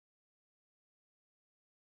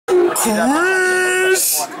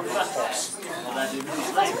Chris!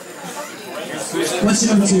 Question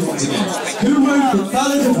number 2 once again. Who wrote The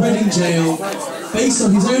Ballad of Reading Jail based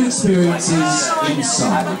on his own experiences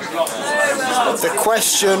inside? The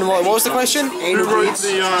question, what was the question? Who wrote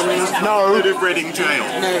the Ballad of Reading Jail?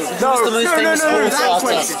 No, that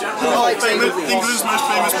question. England's most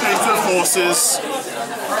famous painter of horses.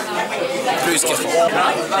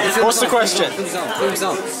 What's the question?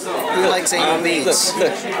 Who likes anal beads?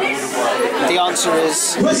 The answer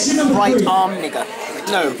is Question number 3. right arm nigger.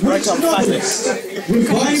 No, Which novelist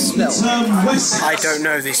revived the term West I don't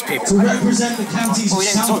know these people. to represent the counties of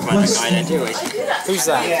South West? Who's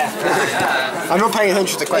that? I'm not paying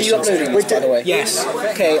attention to the questions. Are you uploading this, by the way? Yes.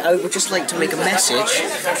 Okay, I would just like to make a message.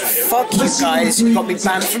 Fuck you guys, you got me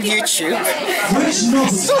banned from YouTube. Which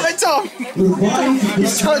novelist Stop it, Tom! revived the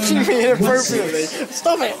He's touching term me inappropriately.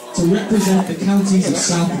 Stop it! to represent the counties of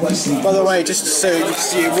South West? By the way, just so you can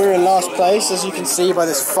see, we're in last place, as you can see by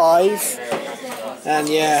this 5. And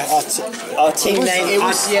yeah, our team name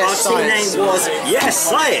was Yes Science. Yes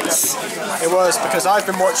Science. It was because I've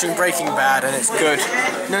been watching Breaking Bad and it's good.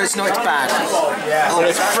 No, it's not, it's bad. Oh,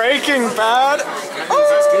 it's Breaking Bad!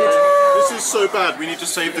 This is so bad, we need to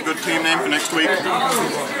save the good team name for next week.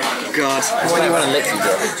 God. When you want to lick you,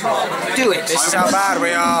 do it. This is how bad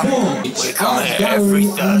we are. We come here every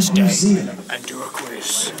Thursday And do a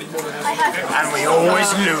quiz. And we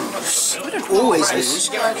always lose. We don't always lose.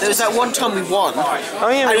 There was that one time we won, Oh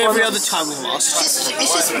yeah, and every other time we lost. It's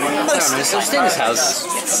just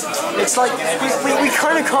It's like, we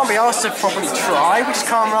kind of can't be asked to properly try. We just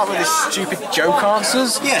come up with these stupid joke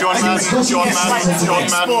answers. John Madden, John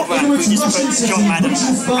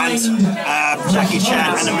Madden and Jackie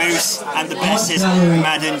Chan and the Moose, and the best is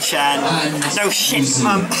Madden Chan. No shit,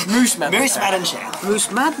 Moose Madden. Moose Madden Chan.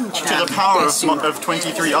 Moose Madden to the power of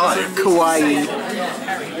 23i. Kawaii.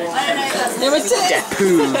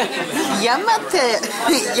 Depu.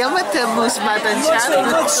 Yamate Moose Madden Chan.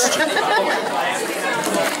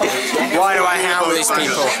 Why do I hang out with these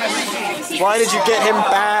people? Why did you get him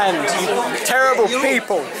banned? You terrible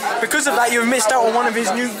people. Because of that, you've missed out on one of his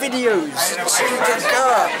new videos.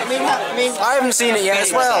 I haven't seen it yet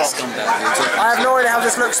as well. I have no idea how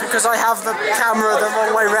this looks because I have the camera the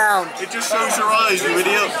wrong way round. It just shows your eyes, you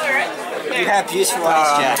idiot. You have beautiful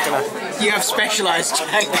eyes, Jack. You have special eyes,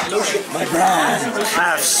 Jack. My brand.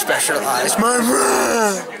 I have special eyes. My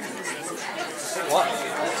brand.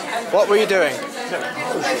 What were you doing?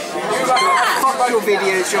 Fuck your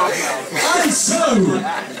video, Josh. And so,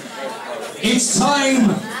 it's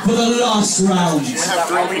time for the last round.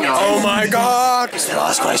 Oh my god! It's the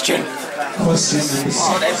last question. Question number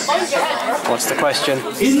 6. What's the question?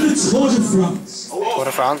 In the Tour de France, Tour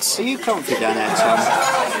de France. Are you comfy down there, Tom?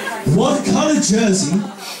 what colour jersey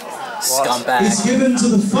Scumbag. is given to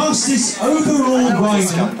the fastest overall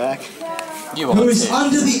rider who is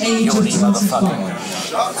under the age of 25? I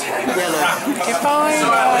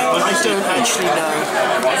don't actually know.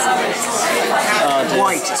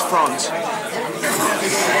 White, it's France.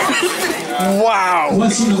 Wow!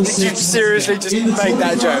 Question number Did you 6. seriously just In the make Tour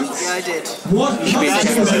that de joke? France, Yeah, I did. what colour That's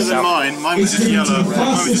better jersey than mine. Mine was is just given to yellow. the Mine was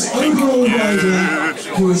fastest just pink. overall rider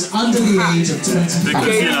who is under the age of 25?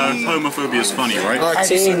 Because, you know, homophobia is funny, right? Our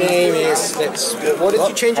team name is... What did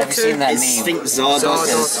you change it to? It's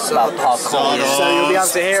Zardos. About parkour. So you'll be able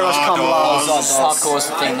to hear us come live. Parkour is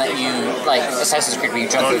the thing that you, like, Assassin's Creed where you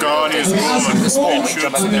jump over. God is woman, should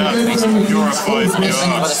death, you're a five But the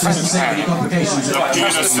friendly parent. The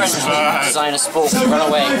penis is bad. Design a sport, run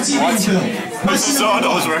away. What? This is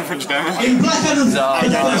Zardoz reference, damn it. In Blackadder, I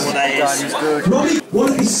don't know what that is. Robbie, what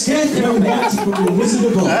are the scarecrow bats from the Wizard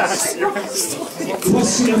of Oz?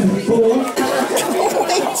 Question number 4.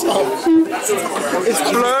 It's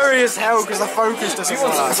blurry as hell because the focus doesn't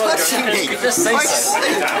work. Just say so.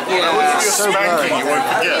 You're spanking, you won't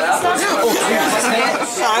forget.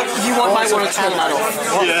 You might want to turn that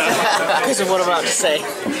off. Yeah. Because of what I'm about to say.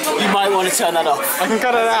 You might want to turn that off. I can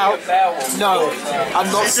cut it out. No, I'm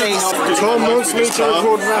not saying off. Tom wants me to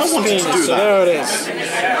record recipes, so there it is.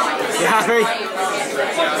 You happy?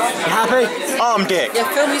 You happy? Arm dick. Yeah,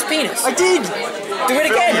 film his penis. I did! Do it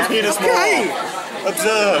again. Your penis more. Okay!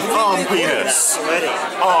 Observe. Arm penis.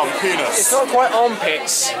 Arm penis. It's not quite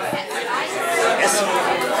armpits.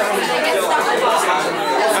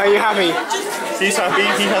 Are you happy? He's happy.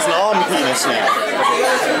 He has an arm penis now.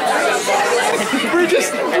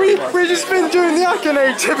 We've just been doing the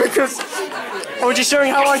Akinator because I was just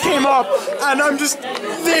showing how I came up and I'm just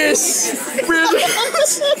this.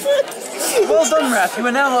 Well done, Raph. You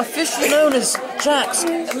are now officially known as Jack's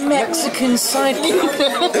Mexican sidekick.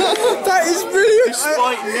 That is brilliant.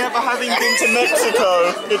 Despite never having been to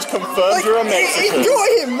Mexico, it's confirmed you're a Mexican. It got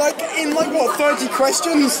him in what, 30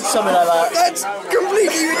 questions? Something like that. That's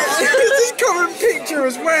completely ridiculous. This current picture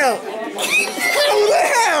as well. How the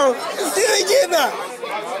hell did they get that?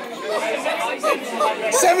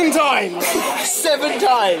 7 times. 7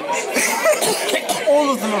 times. All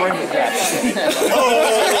of them are in the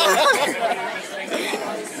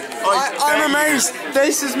I'm amazed.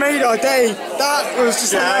 This has made our day. That was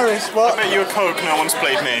just hilarious. I What? bet you a Coke, no one's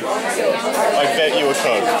played me. I bet you a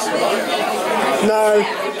Coke. No.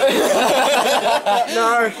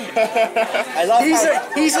 No. I love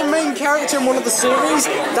He's a main character in one of the series.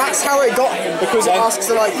 That's how it got him, because it asks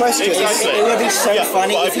the right questions. Exactly. It would be so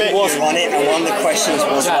funny but if he was on it and one of the questions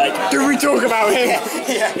was like, Do we talk about him?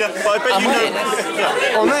 Yeah, but I bet you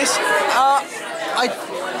know. On this?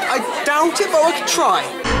 I doubt it, but I could try.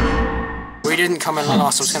 We didn't come in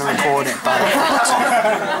last, I was going to record it, but...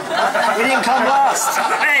 we didn't come last.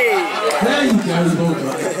 Hey! There you go, well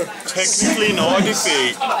done. Technically no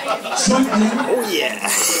defeat. Struggling Oh yeah.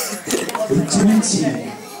 with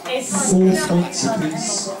 24 points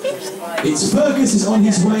apiece. It's Fergus is on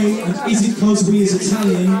his way, and is it because we is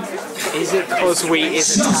Italian? Is it because we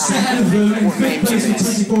is Just ahead of them in 5th place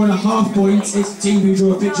with 24.5 points. It's the team who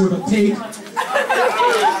drew a picture of a pig.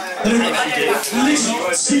 Literally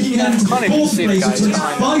sneaking ahead into 4th place with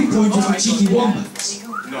 25 points with the cheeky wombats.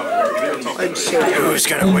 Who's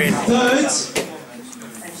going to win? 3rd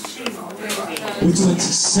with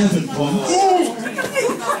 27 points.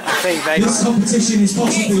 I think they This competition is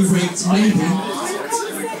possibly rigged, maybe.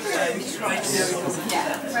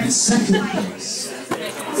 In 2nd place.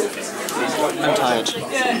 I'm tired.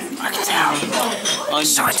 I can tell. I'm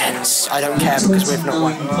so intense. I don't care because we've not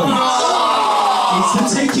won. It's the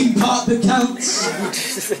taking part that counts.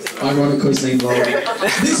 Ironic his name wrong.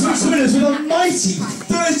 This week's winners with a mighty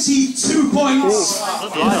 32 points.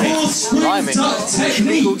 For Spring Duck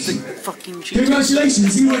Technique.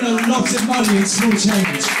 Congratulations, you win a lot of money in small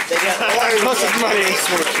change. Lots of money in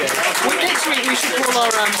small shit. Next week we should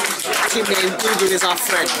call our team name Google is our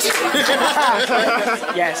friend.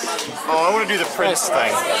 Yes. Oh, I want to do the Prince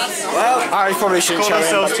thing. Well, I probably shouldn't Call show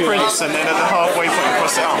him. ourselves Prince, and then at the halfway point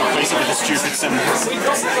cross it out and replace it with a stupid symbol.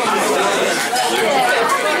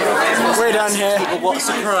 We're done here. What a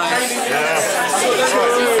surprise.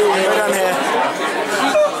 We're done here.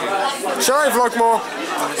 Shall I vlog more?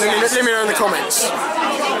 Let me know in the comments.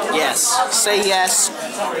 Yes. Say yes,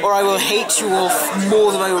 or I will hate you all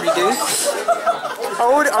more than I already do.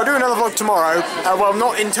 I'll do another vlog tomorrow. Well,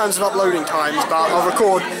 not in terms of uploading times, but I'll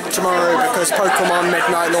record tomorrow because Pokemon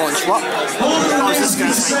Midnight launch. What? All I was just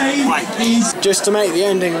going to say is... Just to make the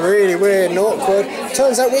ending really weird and awkward,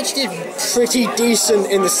 turns out Rich did pretty decent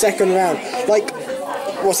in the 2nd round. Like,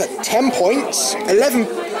 what's that, 10 points? 11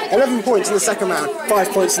 points in the 2nd round, 5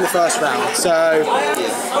 points in the 1st round. So,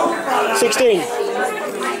 16.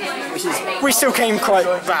 We still came quite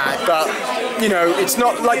bad, but, you know, it's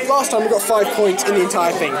not like last time we got 5 points in the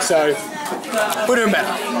entire thing, so we're doing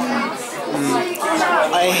better.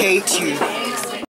 I hate you.